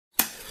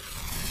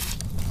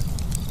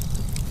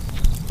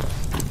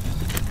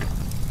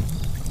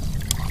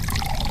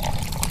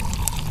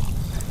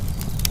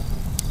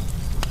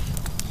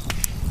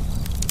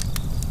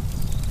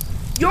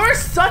You're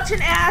such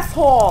an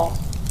asshole.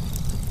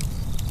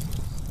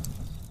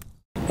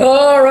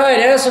 All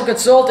right,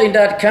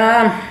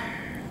 assholeconsulting.com.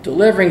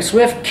 Delivering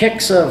swift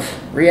kicks of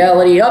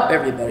reality up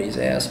everybody's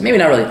ass. Maybe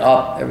not really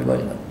up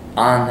everybody, but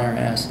on their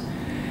ass.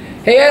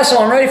 Hey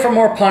asshole, I'm ready for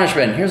more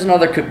punishment. Here's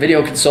another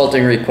video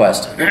consulting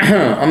request.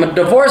 I'm a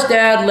divorced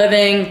dad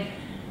living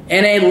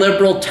in a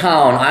liberal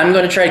town. I'm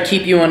going to try to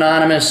keep you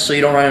anonymous so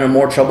you don't run into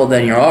more trouble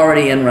than you're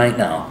already in right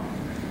now.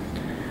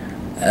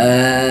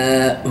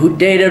 Who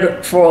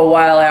dated for a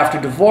while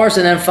after divorce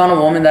and then found a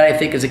woman that I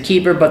think is a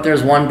keeper, but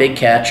there's one big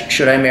catch.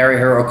 Should I marry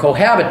her or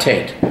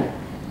cohabitate?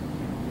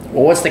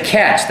 Well, what's the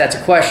catch? That's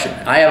a question.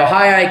 I have a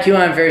high IQ.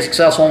 I'm very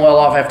successful and well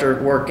off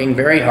after working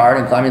very hard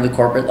and climbing the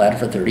corporate ladder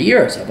for 30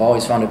 years. I've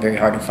always found it very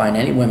hard to find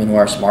any women who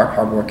are smart,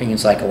 hardworking, and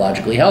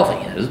psychologically healthy.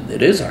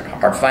 It is hard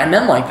to find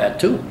men like that,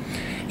 too,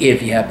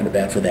 if you happen to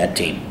bat for that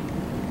team.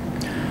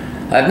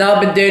 I've now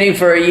been dating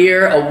for a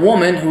year a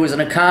woman who is an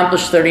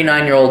accomplished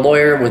 39-year-old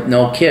lawyer with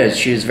no kids.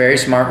 She is very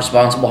smart,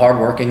 responsible,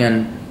 hardworking,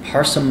 and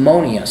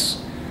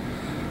parsimonious.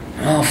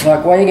 Oh,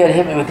 fuck. Why you gotta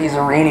hit me with these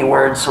rainy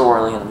words so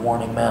early in the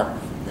morning, man?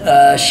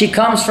 She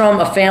comes from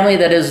a family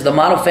that is the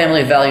model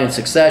family of value and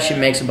success. She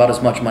makes about as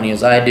much money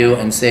as I do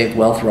and saved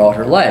well throughout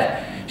her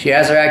life. She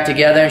has her act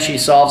together and she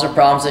solves her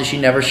problems and she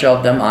never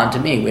shoved them onto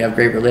me. We have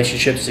great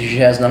relationships. She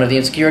has none of the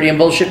insecurity and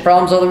bullshit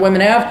problems other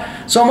women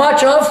have so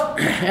much of,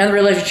 and the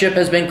relationship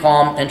has been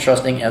calm and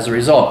trusting as a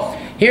result.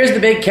 Here's the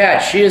big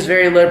catch. She is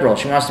very liberal.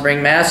 She wants to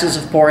bring masses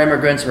of poor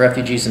immigrants and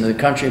refugees into the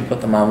country and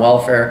put them on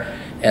welfare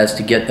as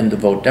to get them to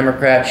vote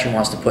Democrat. She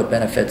wants to put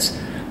benefits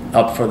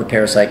up for the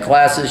parasite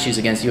classes. She's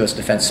against U.S.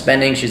 defense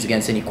spending. She's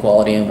against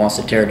inequality and wants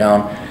to tear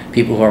down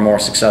people who are more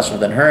successful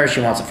than her. She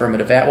wants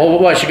affirmative action. Well,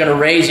 what is she going to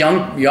raise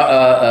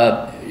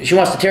she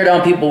wants to tear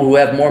down people who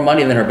have more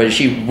money than her, but is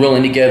she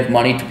willing to give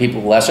money to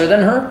people lesser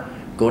than her?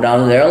 Go down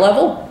to their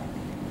level?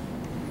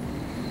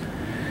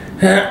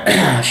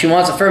 She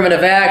wants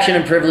affirmative action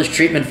and privileged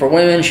treatment for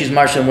women. She's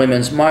marching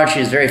Women's March.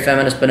 She's very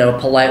feminist, but in a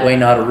polite way,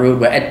 not a rude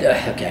way.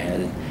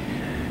 Okay.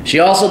 She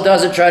also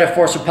doesn't try to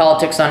force her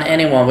politics on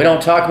anyone. We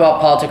don't talk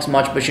about politics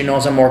much, but she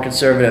knows I'm more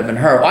conservative than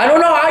her. I don't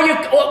know how you...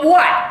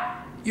 What?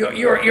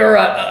 You're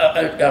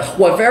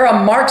a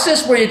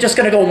Marxist where you're just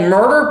going to go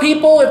murder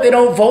people if they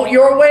don't vote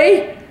your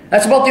way?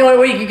 That's about the only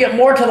way you can get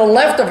more to the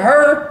left of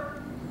her.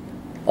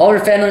 All her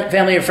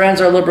family and friends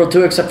are liberal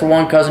too, except for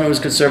one cousin who is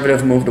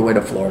conservative who moved away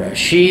to Florida.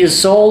 She is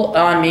sold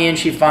on me and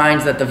she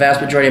finds that the vast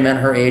majority of men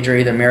her age are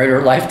either married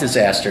or life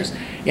disasters.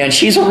 Yeah, and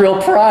she's a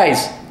real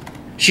prize.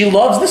 She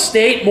loves the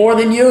state more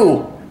than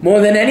you.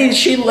 More than any...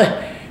 She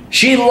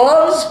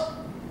loves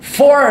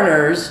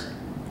foreigners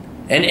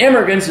and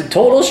immigrants and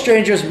total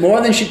strangers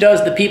more than she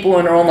does the people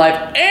in her own life.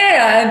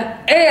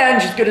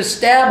 And she's going to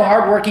stab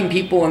hardworking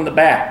people in the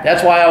back.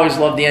 That's why I always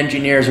love the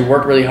engineers who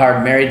work really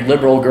hard, married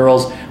liberal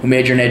girls who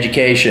major in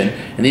education.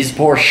 And these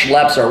poor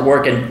schleps are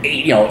working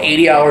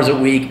 80 hours a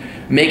week,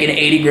 making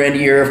 80 grand a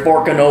year,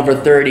 forking over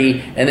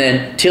 30, and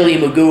then Tilly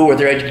Magoo with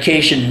her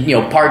education,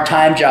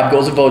 part-time job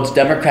goes and votes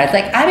Democrat.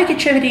 Like, I'm a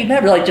contributing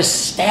member, like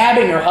just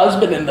stabbing her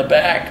husband in the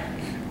back.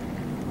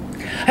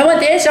 I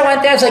want this, I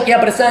want that. It's like, yeah,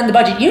 but it's not in the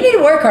budget. You need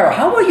to work harder.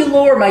 How about you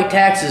lower my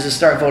taxes and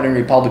start voting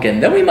Republican?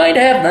 Then we might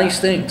have nice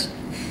things.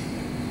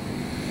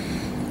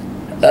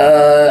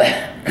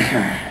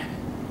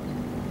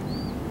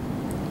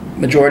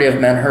 Majority of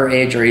men her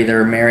age are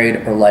either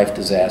married or life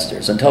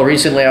disasters. Until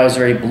recently, I was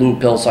very blue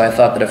pill, so I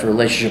thought that if a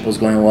relationship was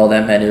going well,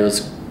 that meant it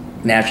was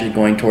naturally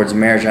going towards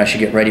marriage, and I should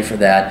get ready for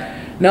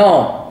that.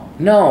 No.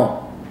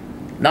 Now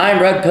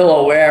I'm red pill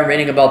aware,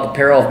 reading about the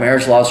peril of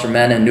marriage laws for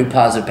men and new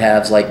positive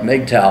paths like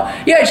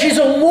MGTOW. Yeah, she's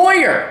a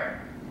lawyer.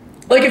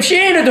 Like, if she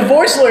ain't a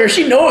divorce lawyer,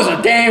 she knows a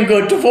damn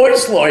good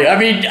divorce lawyer.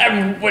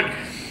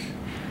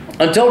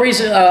 Until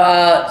recent,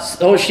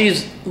 so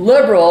she's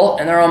liberal,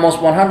 and they're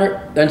almost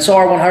 100, and so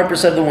are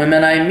 100% of the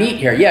women I meet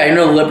here. Yeah,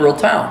 you're in a liberal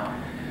town.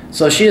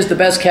 So she is the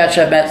best catch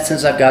I've met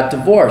since I've got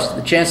divorced.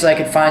 The chances I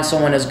could find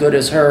someone as good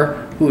as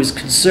her who is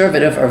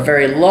conservative are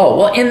very low.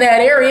 Well, in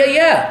that area,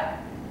 yeah.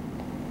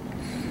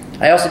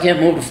 I also can't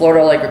move to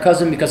Florida like her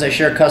cousin because I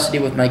share custody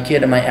with my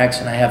kid and my ex,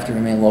 and I have to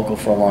remain local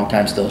for a long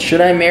time still.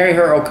 Should I marry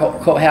her or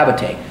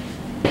cohabitate?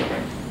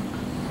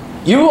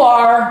 You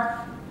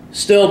are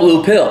still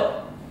blue pill.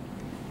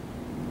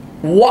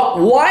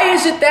 Why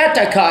is it that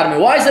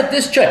dichotomy? Why is it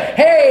this choice?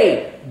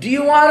 Hey, do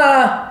you want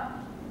to...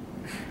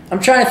 I'm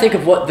trying to think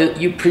of what...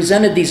 You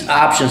presented these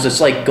options. It's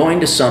like going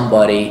to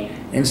somebody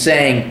and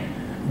saying,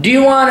 do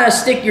you want to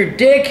stick your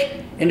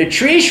dick in a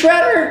tree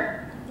shredder?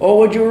 Or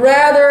would you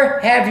rather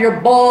have your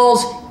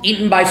balls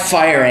eaten by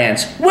fire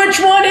ants? Which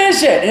one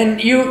is it?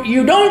 And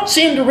you don't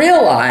seem to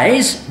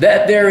realize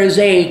that there is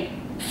a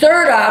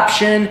third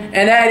option,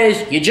 and that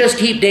is you just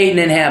keep dating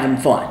and having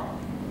fun.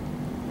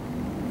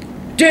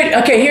 Dude,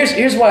 okay,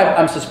 here's what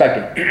I'm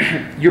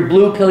suspecting. You're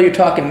blue pill, you're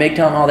talking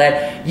MGTOW and all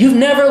that. You've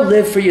never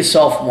lived for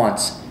yourself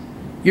once.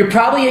 You're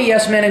probably a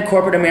yes man in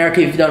corporate America.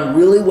 You've done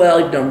really well.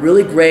 You've done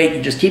really great.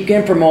 You just keep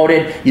getting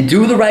promoted. You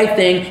do the right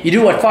thing. You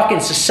do what fucking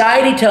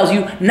society tells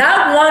you.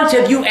 Not once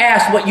have you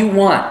asked what you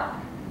want.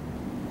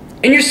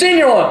 And you're sitting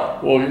here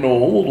like, well, you know,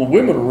 all the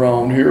women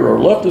around here are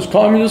leftist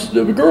communist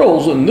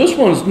girls, and this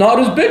one's not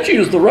as bitchy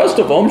as the rest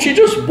of them. She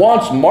just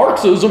wants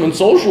Marxism and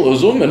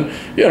socialism, and,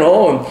 you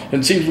know,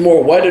 and seems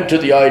more wedded to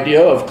the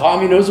idea of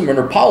communism and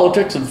her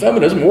politics and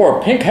feminism, wore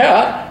a pink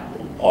hat,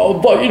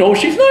 but, you know,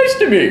 she's nice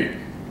to me.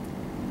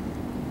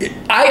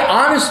 I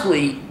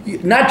honestly,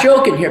 not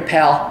joking here,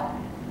 pal,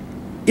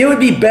 it would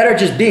be better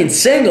just being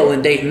single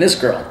than dating this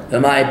girl,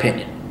 in my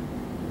opinion.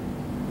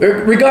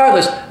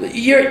 Regardless,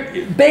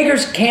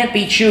 beggars can't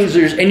be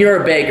choosers, and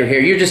you're a beggar here.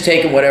 You're just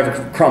taking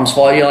whatever crumbs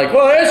fall. You're like,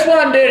 well, this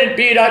one didn't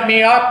beat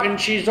me up, and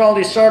she's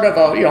only sort of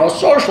a, you know,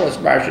 socialist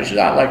Marxist. She's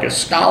not like a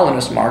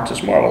Stalinist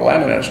Marxist, more of a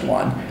Leninist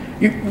one.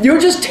 You're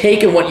just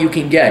taking what you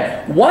can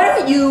get. Why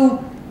don't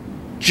you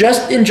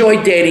just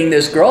enjoy dating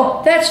this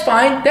girl? That's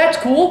fine. That's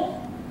cool.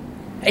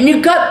 And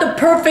you got the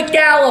perfect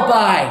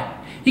alibi.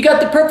 You got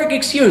the perfect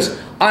excuse.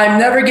 I'm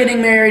never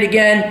getting married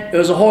again. It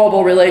was a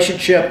horrible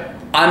relationship.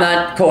 I'm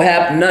not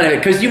cohabiting, none of it.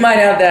 Because you might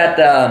have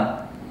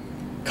that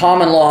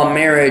common law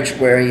marriage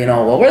where, you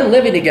know, well, we're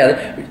living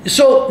together.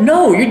 So,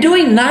 no, you're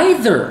doing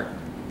neither.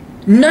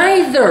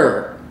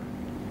 Neither.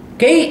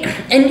 Okay?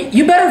 And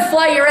you better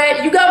fly your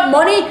ass. You got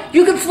money?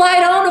 You can fly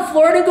down to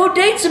Florida and go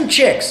date some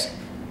chicks.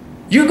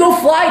 You go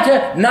fly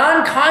to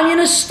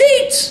non-communist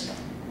states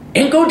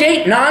and go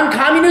date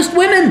non-communist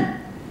women.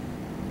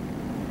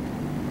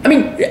 I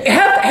mean,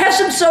 have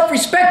some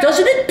self-respect.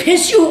 Doesn't it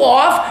piss you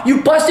off?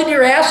 You busted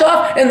your ass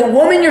off and the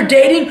woman you're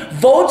dating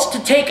votes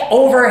to take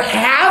over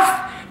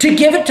half to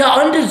give it to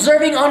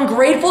undeserving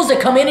ungratefuls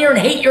that come in here and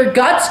hate your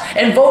guts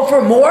and vote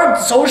for more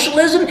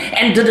socialism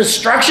and the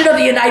destruction of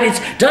the United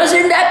States.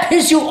 Doesn't that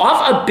piss you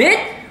off a bit?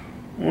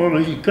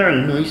 Well, she's kind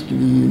of nice to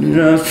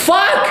me.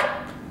 Fuck!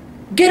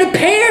 Get a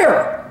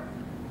pair!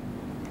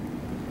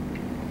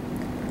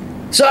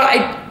 So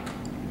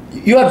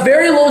you have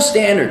very low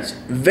standards.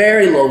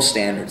 Very low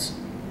standards.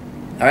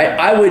 All right?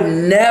 I would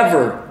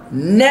never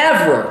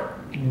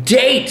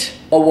date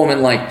a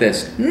woman like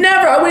this.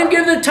 Never. I wouldn't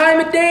give her the time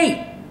of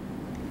day.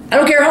 I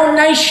don't care how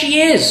nice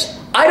she is.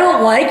 I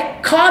don't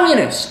like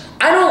communists.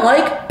 I don't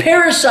like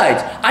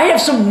parasites. I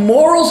have some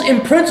morals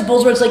and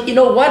principles where it's like, you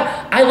know what?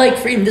 I like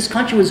freedom. This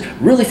country was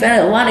really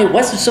founded on a lot of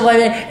Western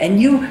civilization,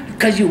 and you,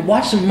 because you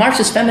watched some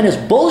Marxist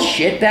feminist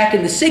bullshit back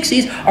in the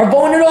 60s, are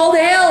voting it all to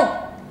hell.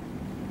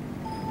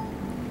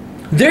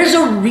 There's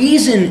a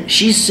reason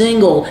she's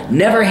single,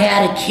 never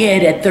had a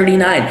kid at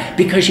 39,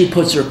 because she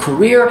puts her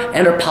career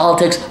and her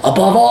politics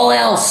above all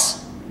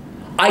else.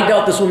 I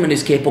doubt this woman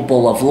is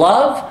capable of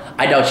love.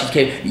 I doubt she's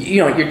capable.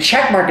 You know, your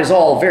check mark is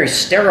all very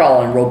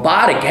sterile and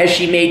robotic. Has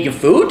she made you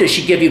food? Does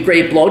she give you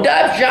great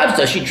blowjobs?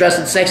 Does she dress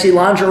in sexy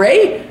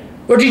lingerie?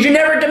 Or did you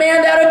never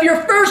demand that of your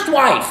first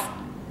wife?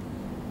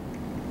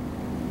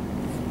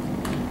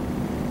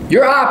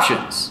 Your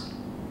options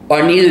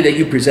are neither that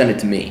you presented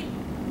to me,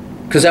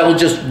 because that will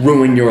just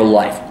ruin your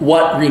life.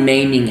 What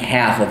remaining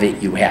half of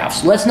it you have.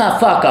 So let's not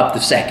fuck up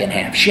the second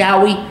half,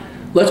 shall we?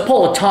 Let's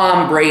pull a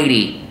Tom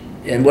Brady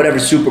in whatever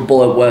Super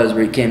Bowl it was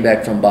where he came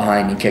back from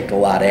behind and kicked a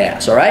lot of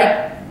ass, all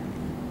right?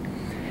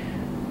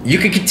 You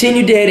could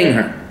continue dating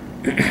her.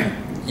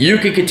 You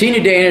could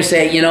continue dating her and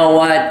say, you know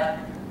what?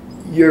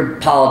 Your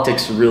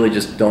politics really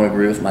just don't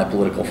agree with my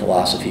political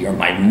philosophy or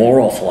my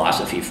moral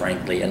philosophy,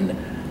 frankly, and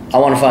I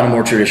want to find a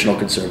more traditional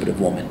conservative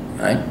woman,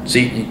 right?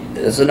 See,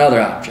 that's another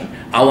option.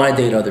 I want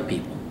to date other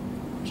people.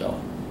 So,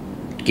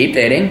 keep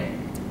dating,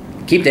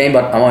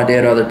 but I want to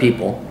date other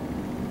people.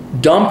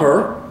 Dump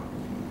her,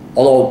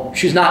 although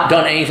she's not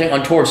done anything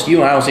untoward to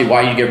you, and I don't see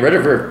why you get rid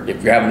of her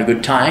if you're having a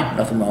good time.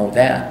 Nothing wrong with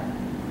that.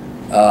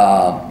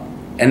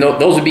 And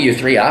those would be your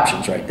three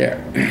options right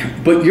there.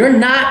 But you're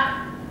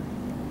not,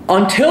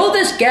 until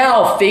this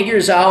gal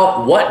figures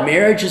out what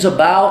marriage is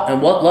about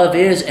and what love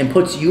is and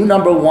puts you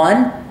number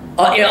one,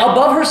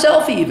 above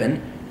herself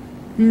even,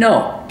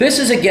 no. This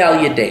is a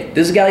gal you date.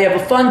 This is a gal you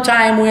have a fun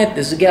time with.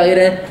 This is a gal you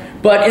date.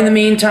 But in the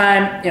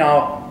meantime, you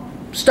know,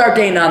 start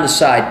dating on the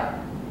side.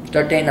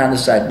 Start dating on the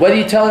side. Whether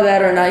you tell her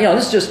that or not, you know,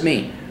 this is just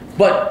me.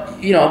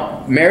 But, you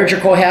know, marriage or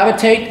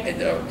cohabitate,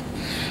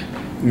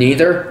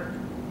 neither.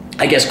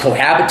 I guess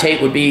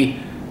cohabitate would be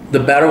the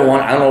better one.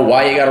 I don't know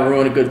why you got to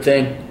ruin a good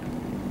thing.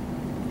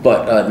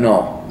 But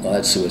no,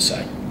 that's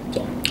suicide.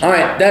 So, all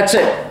right, that's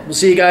it. We'll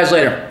see you guys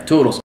later.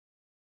 Toodles.